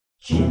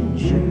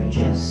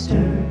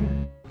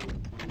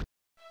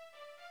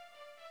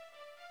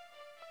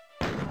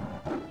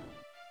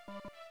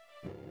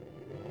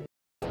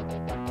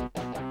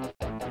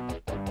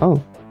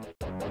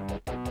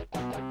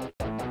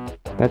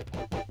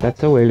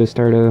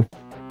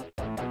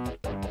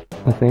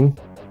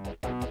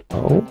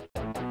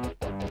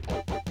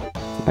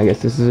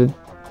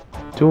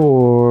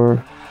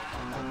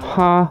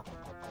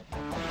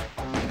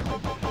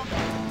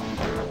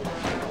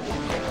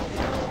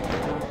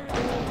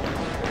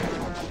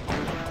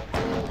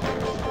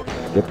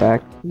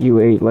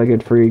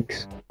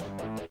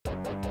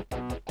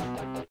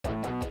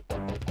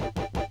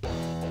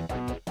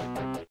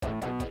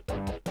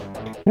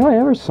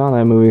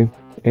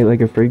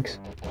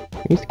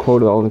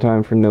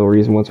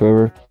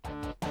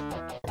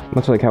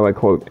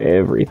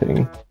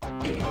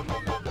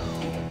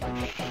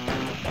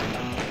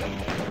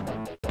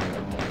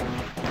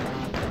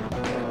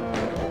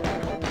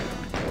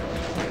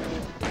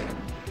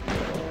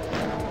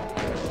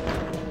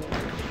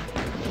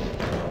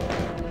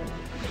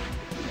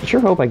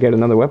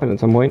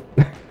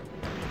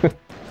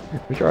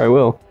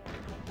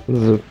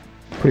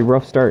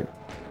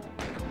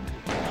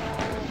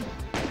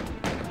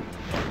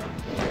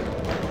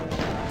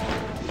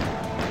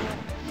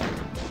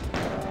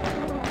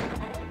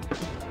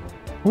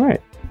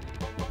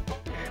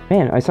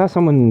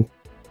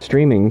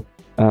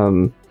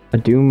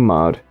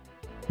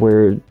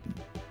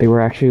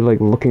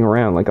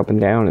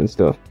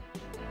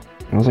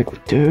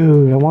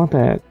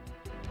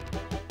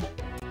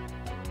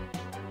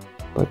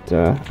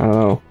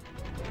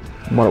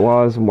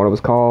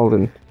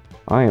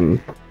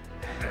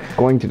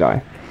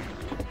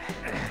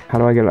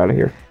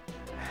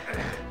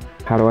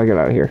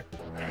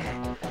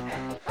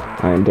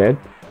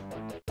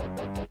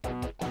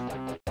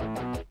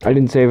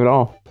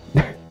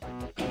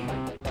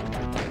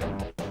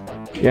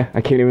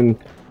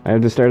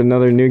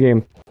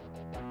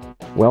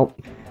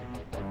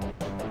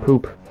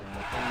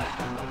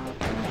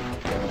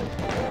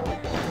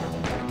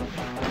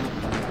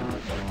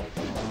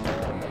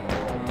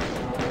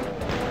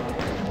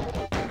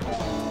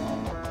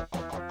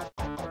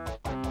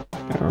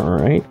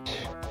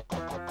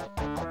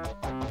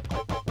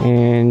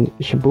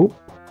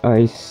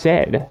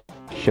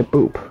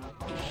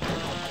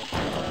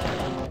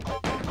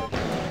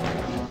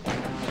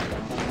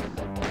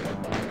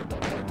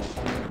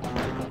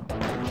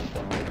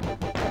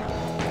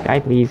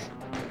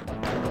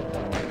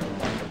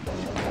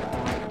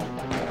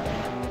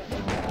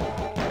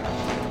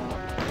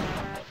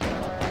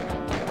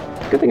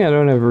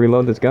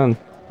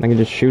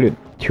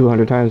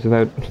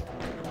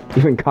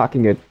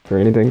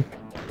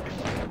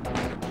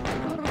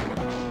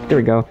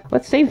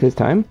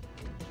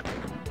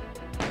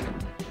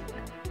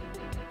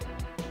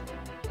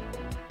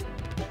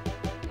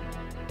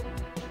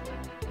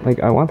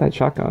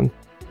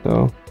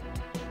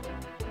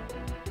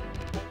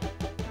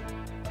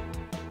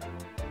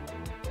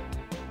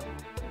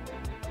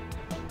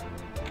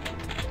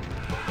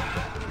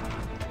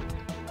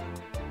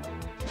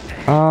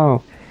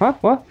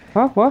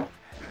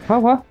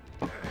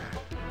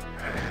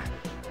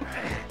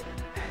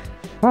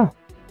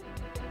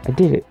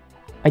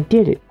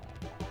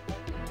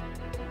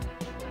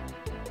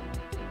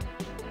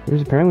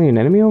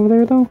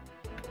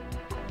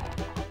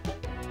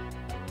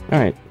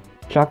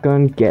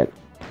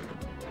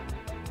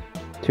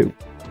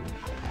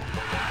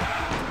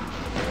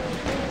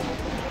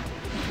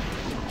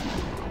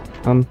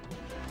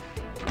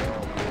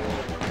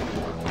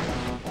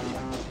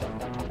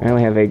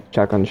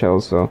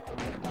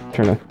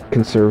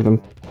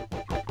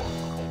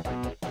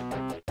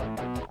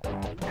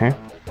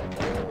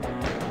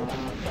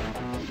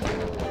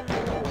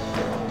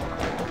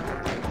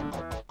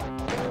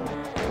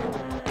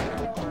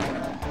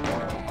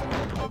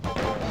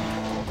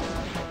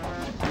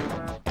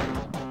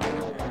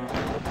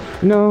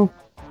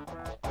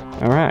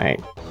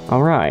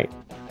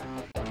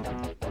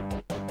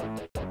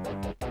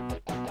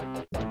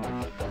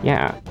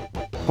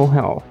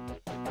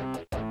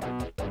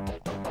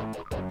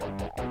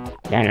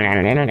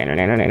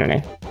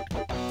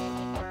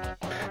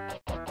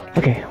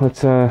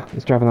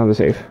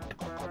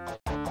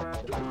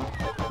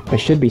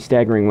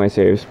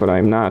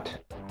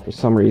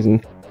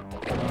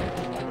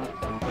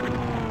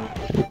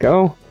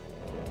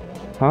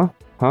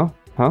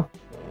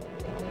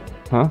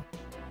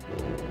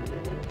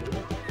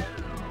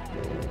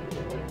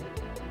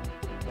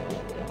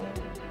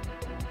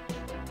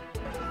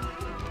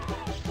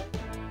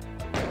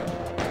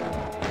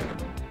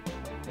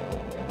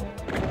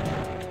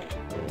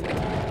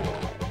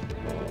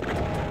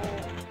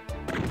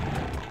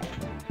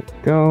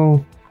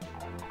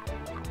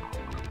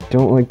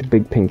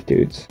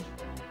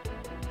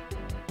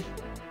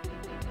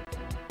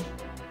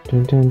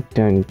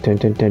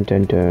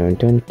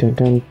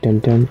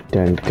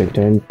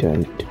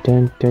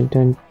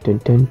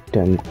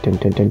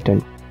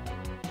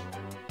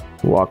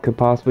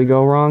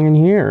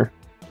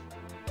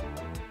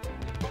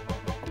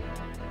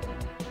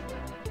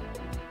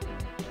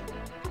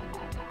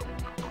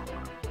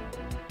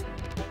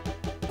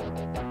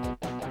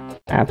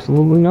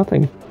absolutely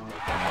nothing.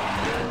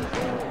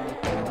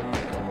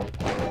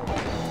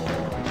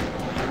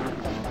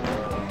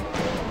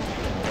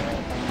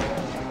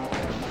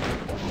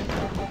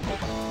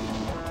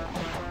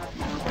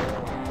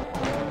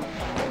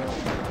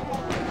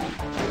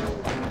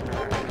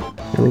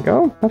 There we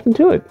go. Nothing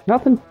to it.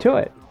 Nothing to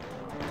it.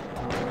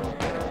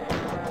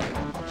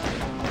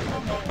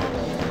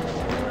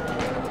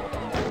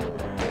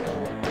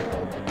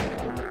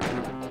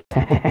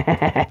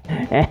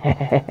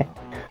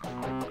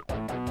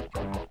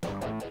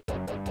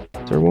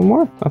 Is there one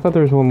more? I thought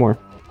there was one more.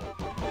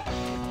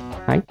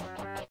 Hi.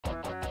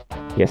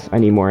 Yes, I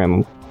need more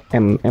ammo.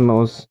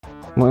 Ammos.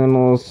 More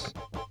ammos.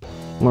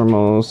 More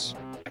ammos.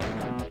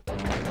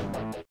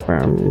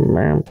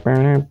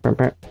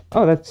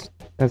 Oh, that's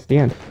the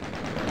end.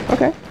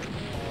 Okay.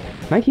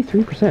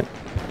 93%.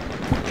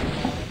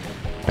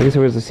 I guess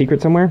there was a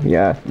secret somewhere?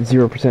 Yeah,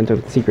 0%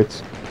 of the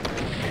secrets.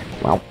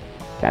 Well,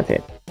 that's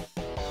it.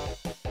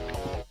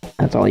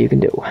 That's all you can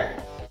do.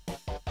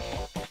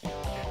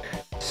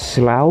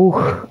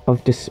 Slough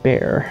of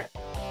Despair.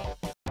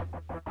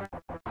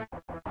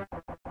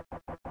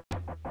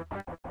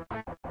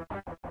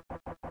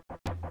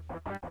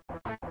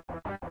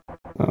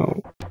 Oh.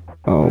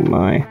 Oh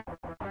my.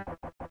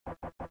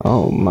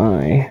 Oh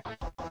my.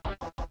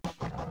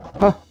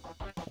 Huh.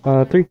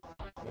 3.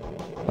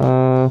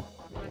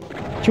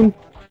 Pachoom.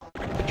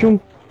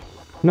 Pachoom.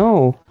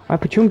 No, I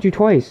pachoomed you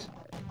twice.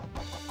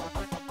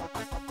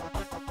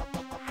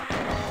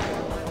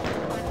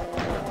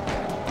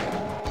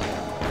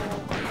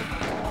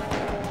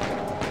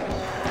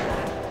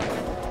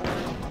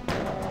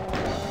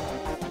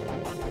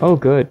 Oh,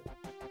 good.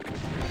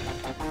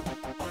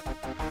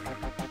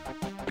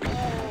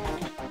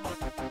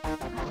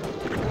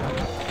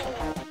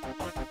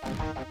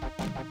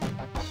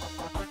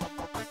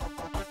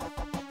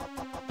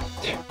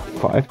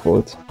 Five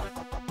bullets.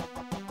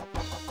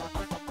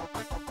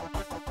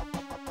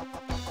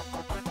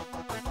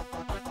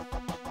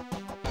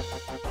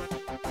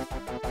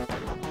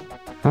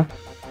 Huh?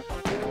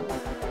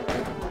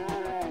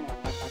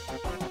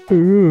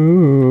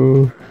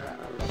 Ooh.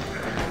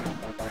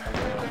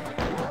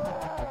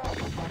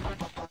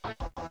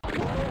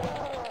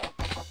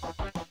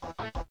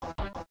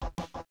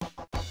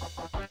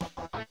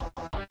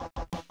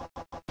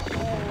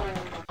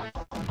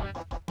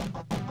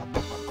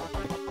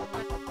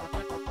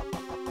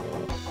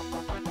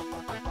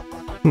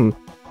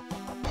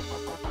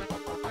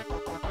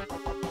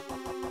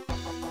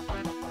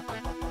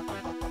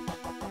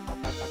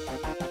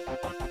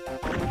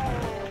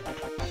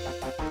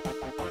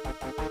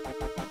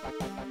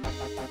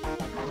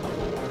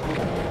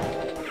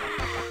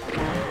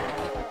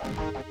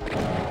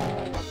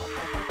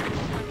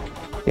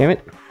 Damn it.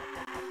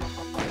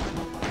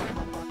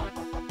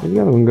 Where'd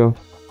the other one go?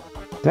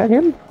 Is that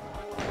him?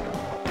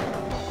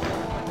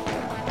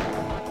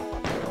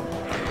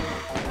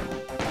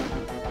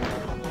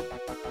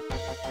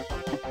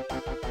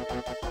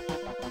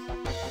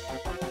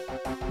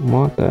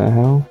 What the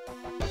hell?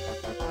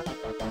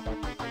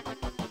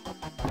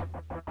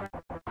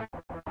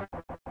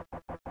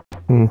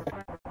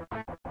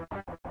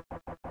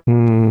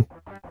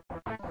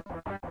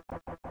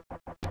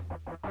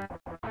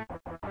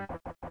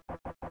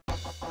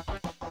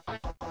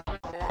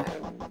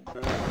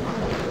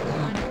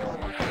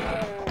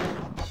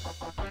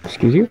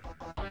 Excuse you?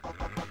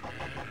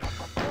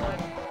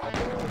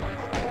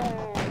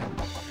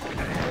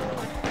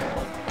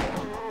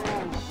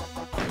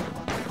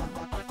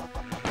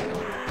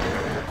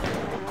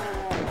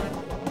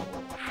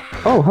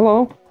 Oh,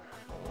 hello.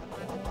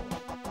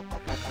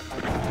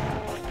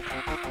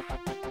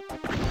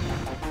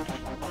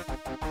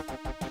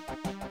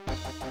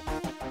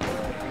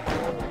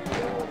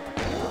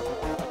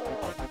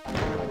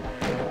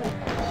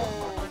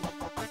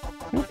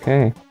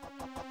 Okay.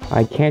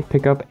 I can't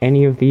pick up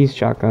any of these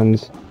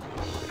shotguns.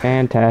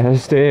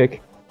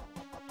 Fantastic.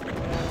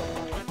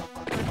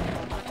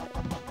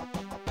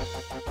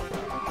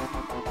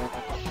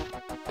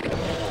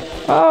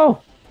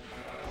 Oh!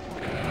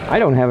 I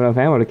don't have enough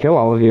ammo to kill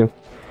all of you.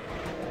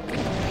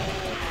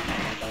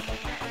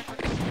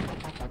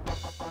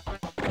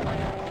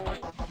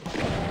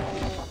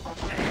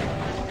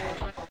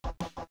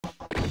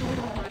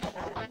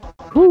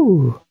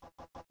 Whew.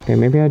 Okay,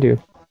 maybe I do.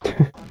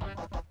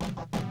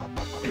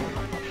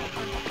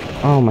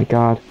 Oh my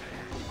god.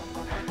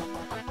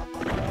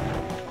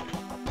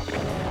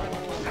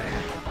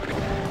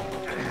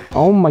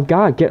 Oh my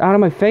god, get out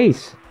of my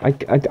face!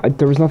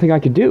 There was nothing I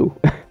could do.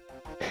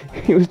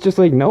 He was just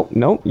like, nope,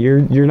 nope,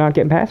 you're not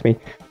getting past me.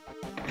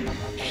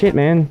 Shit,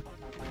 man.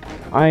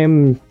 I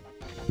am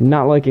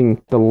not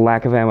liking the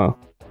lack of ammo.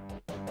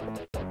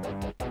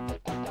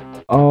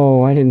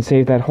 Oh, I didn't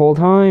save that whole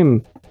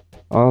time.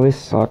 Oh, this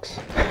sucks.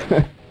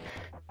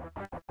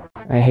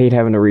 I hate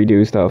having to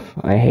redo stuff.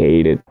 I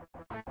hate it.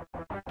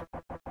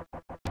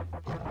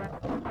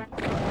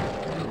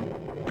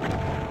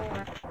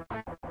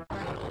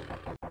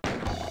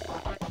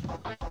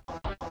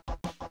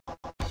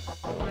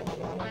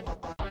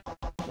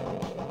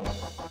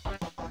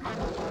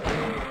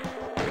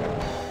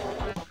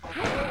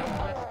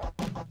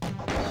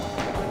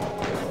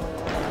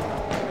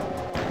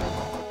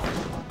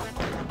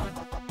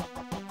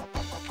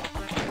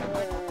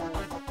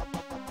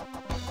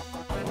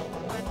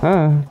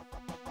 Ah.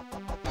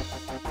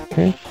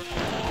 Okay.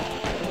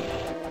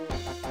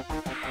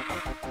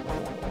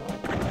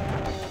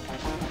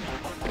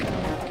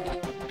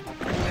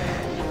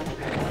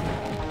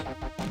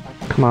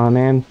 Come on,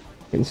 man.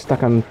 Getting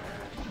stuck on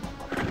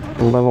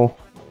the level.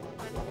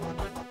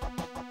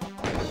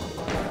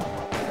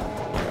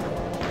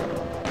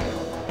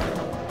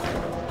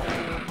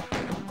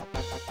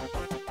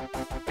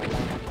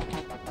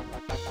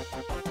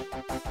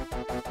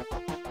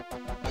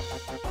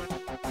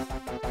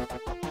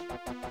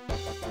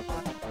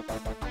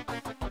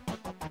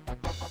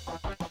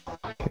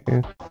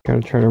 Okay,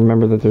 gotta try to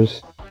remember that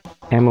there's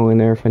ammo in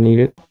there if I need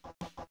it.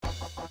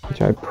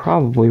 Which I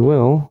probably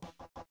will.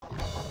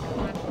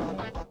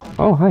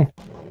 Oh, hi.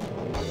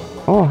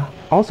 Oh,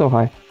 also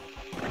hi.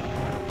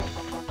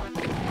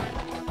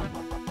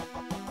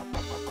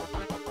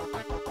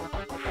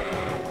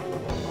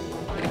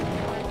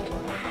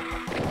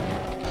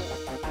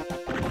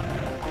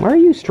 Why are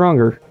you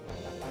stronger?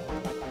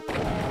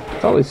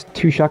 It's always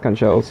 2 shotgun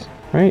shells,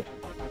 right?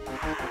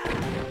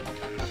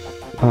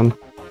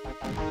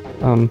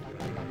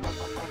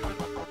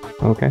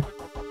 Okay.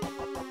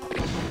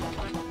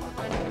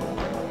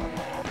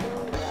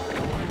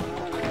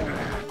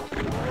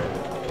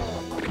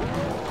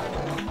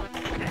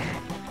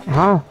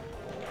 Huh?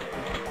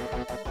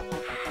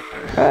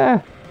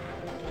 Ah!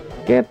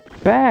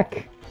 Get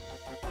back!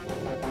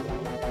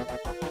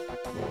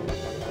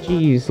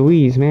 Jeez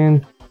Louise,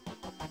 man.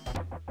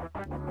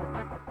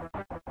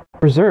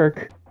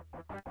 Berserk?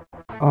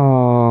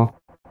 Oh,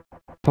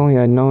 if only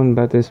I'd known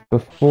about this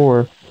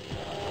before.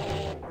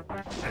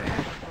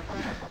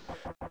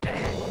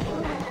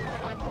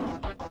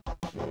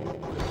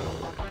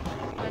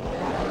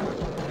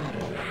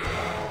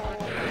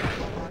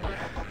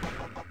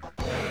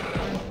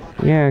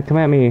 Yeah, come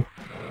at me.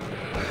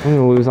 I'm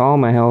gonna lose all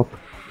my health.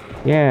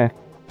 Yeah,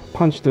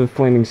 punch the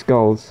flaming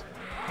skulls.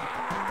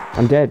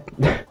 I'm dead.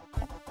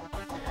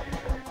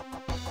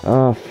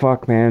 Oh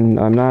fuck, man.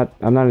 I'm not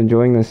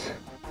enjoying this.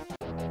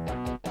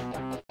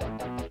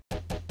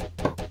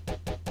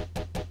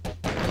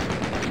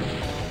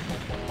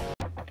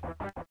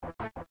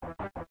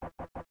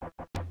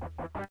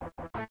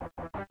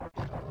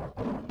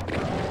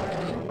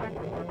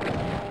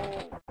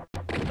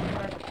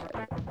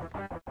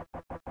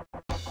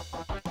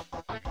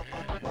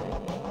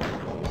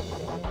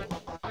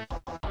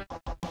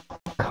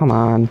 Come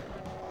on.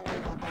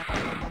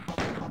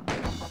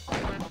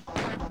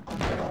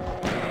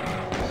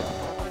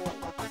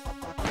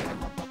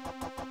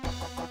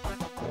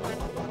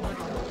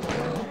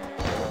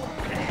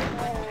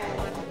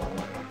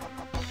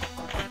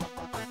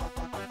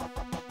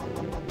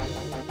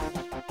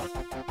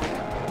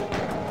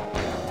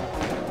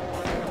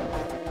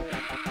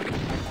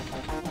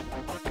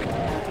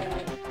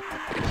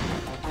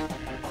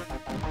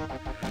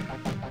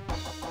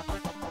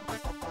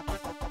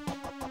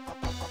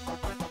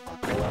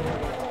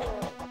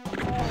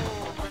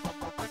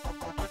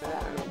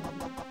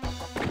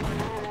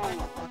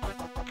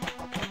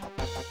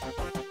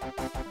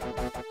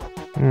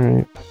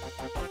 Alright.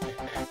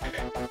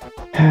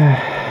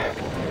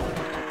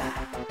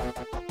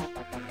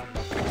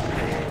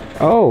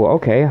 Oh,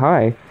 okay,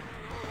 hi.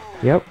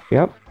 Yep.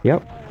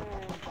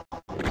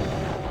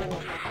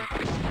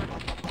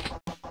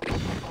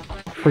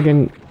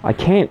 Friggin', I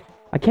can't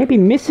be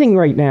missing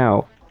right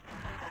now.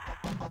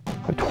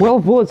 I have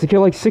 12 bullets to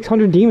kill like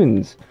 600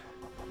 demons.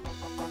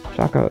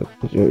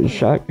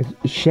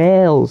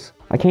 Shells.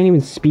 I can't even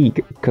speak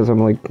because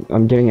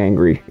I'm getting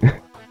angry.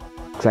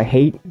 Because I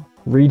hate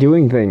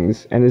redoing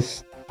things, and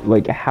it's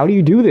like, how do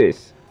you do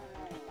this?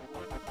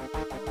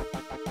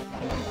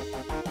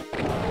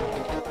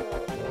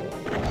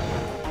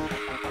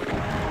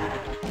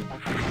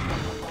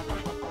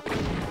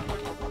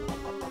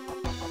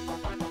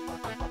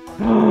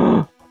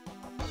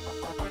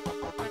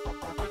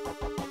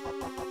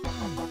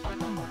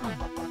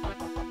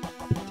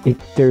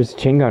 There's a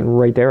chain gun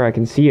right there, I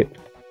can see it.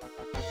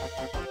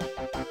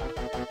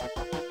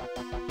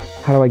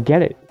 How do I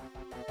get it?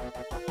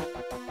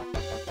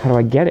 How do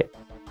I get it?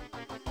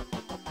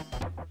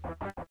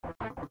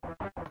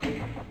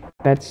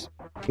 That's...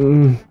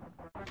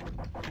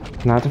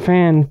 not a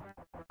fan.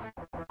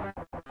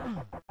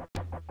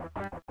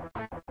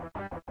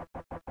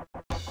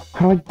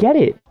 How do I get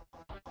it?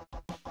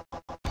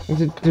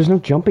 There's no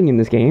jumping in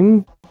this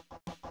game.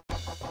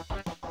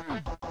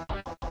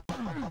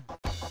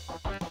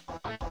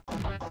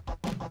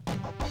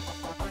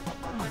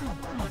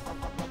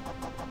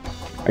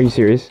 Are you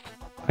serious?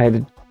 I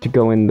had to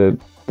go in the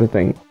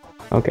thing.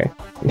 Okay.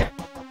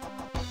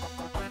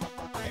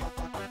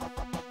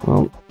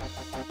 Well,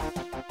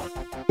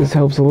 this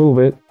helps a little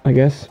bit, I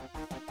guess.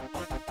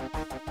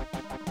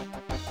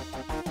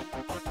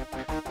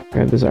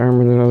 Grab this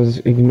armor that I was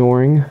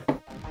ignoring.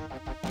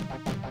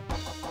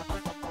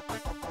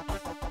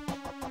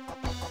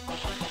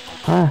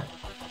 Ah.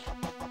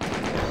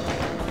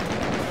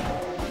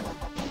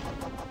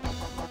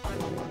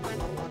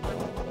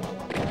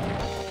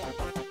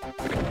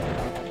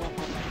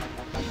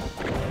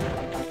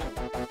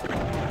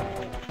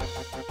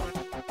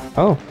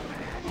 Oh.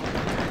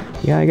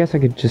 Yeah, I guess I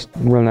could just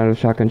run out of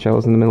shotgun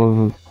shells in the middle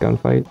of a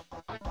gunfight.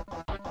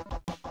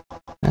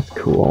 That's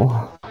cool.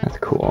 That's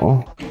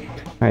cool.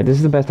 Alright, this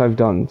is the best I've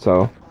done,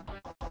 so...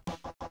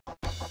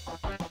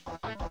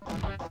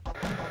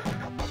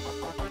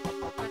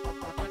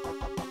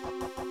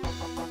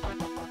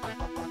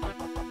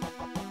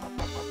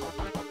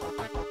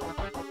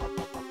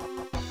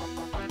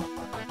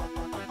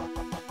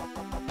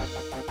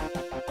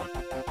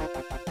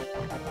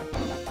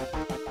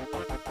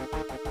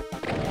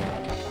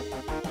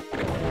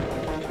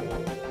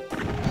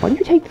 Why do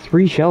you take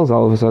 3 shells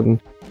all of a sudden?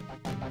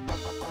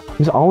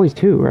 There's always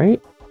 2, right?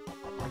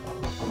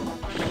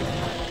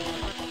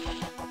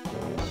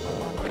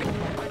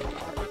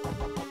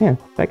 Yeah,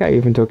 that guy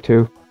even took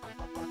 2.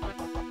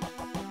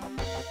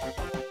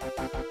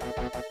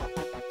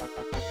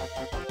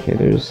 Okay,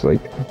 there's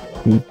like...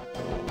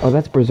 Oh,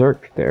 that's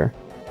Berserk there.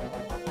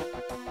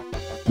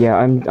 Yeah,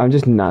 I'm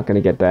just not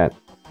gonna get that.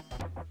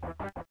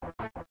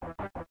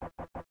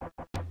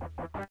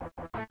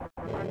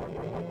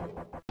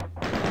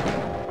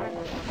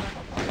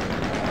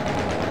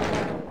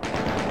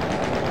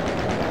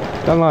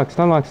 Stunlock,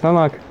 stunlock,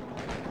 stunlock!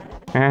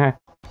 Ah.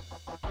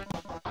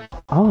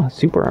 Oh,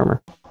 super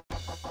armor.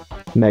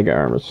 Mega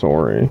armor,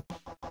 sorry.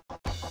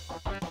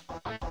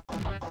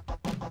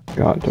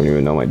 God, don't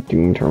even know my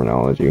Doom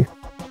terminology.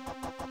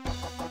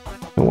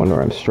 No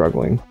wonder I'm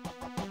struggling.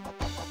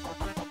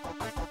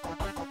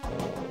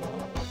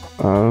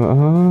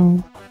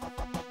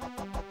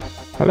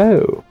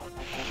 Hello?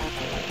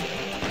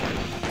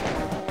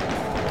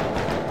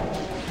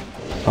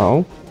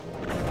 Oh?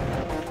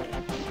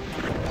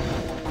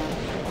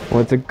 Well,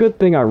 it's a good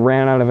thing I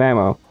ran out of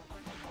ammo.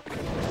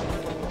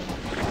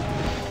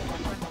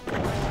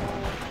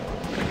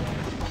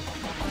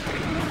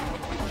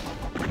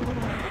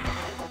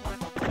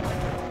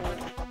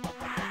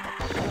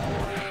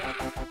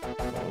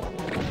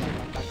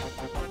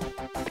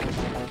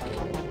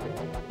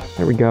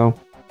 There we go.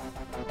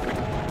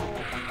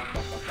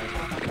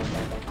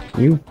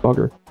 You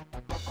bugger.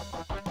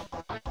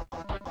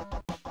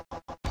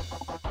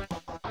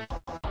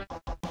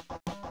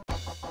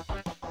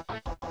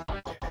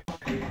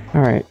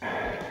 Alright.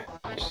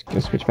 Just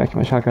gonna switch back to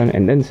my shotgun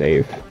and then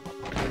save.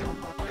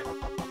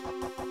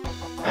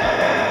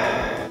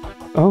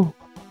 Oh.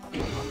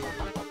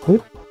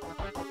 What?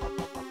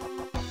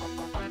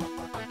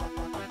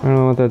 I don't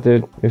know what that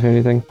did, if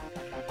anything.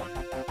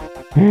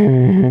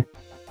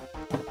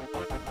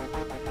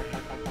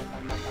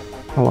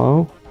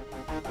 Hello?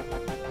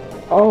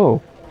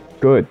 Oh,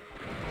 good.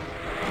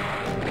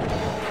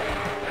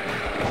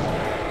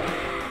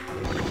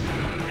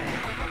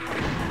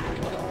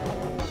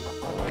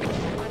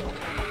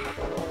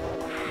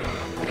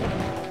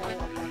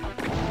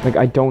 Like,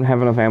 I don't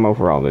have enough ammo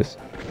for all this.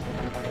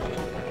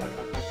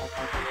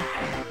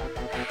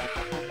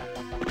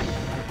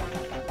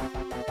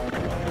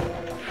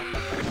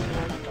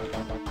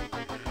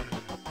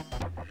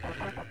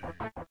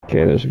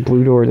 Okay, there's a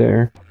blue door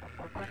there.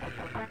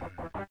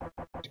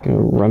 Just gonna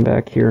run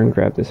back here and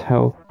grab this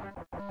health.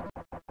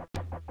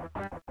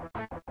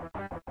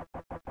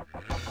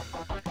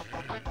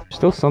 There's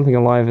still something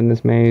alive in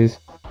this maze.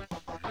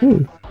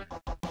 Ooh.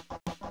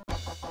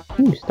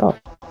 Ooh, stop.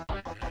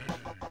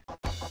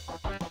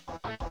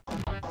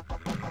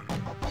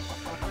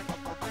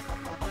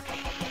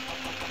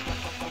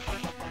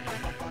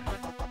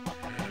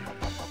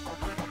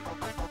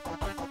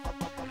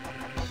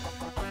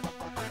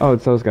 Oh,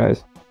 it's those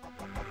guys.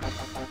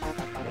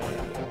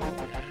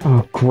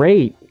 Oh,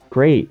 great,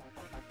 great.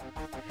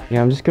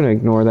 Yeah, I'm just gonna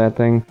ignore that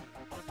thing.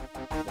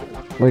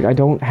 Like, I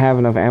don't have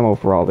enough ammo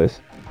for all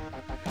this.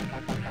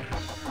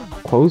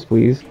 Close,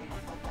 please.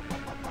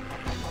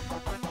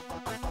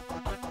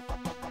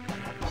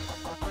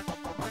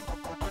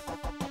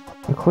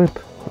 A clip.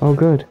 Oh,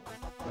 good.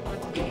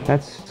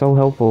 That's so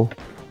helpful.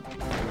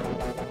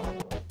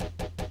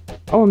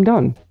 Oh, I'm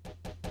done.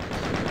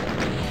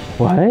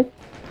 What?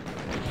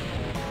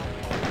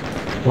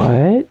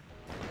 What?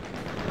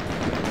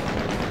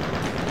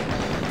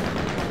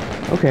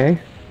 Okay.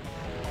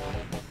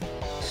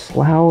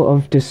 Slough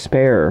of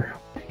Despair.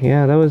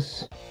 Yeah, that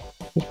was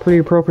pretty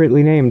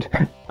appropriately named.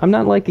 I'm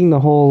not liking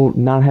the whole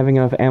not having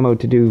enough ammo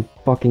to do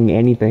fucking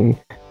anything.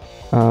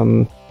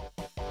 But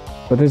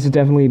this is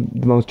definitely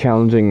the most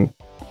challenging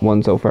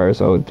one so far,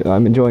 so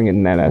I'm enjoying it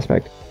in that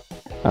aspect.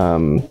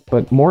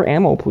 But more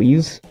ammo,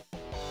 please.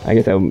 I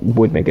guess that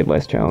would make it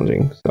less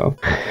challenging, so...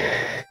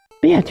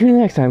 But yeah, tune in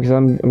next time, because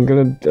I'm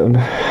gonna...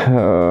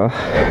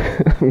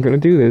 I'm gonna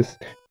do this,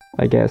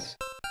 I guess.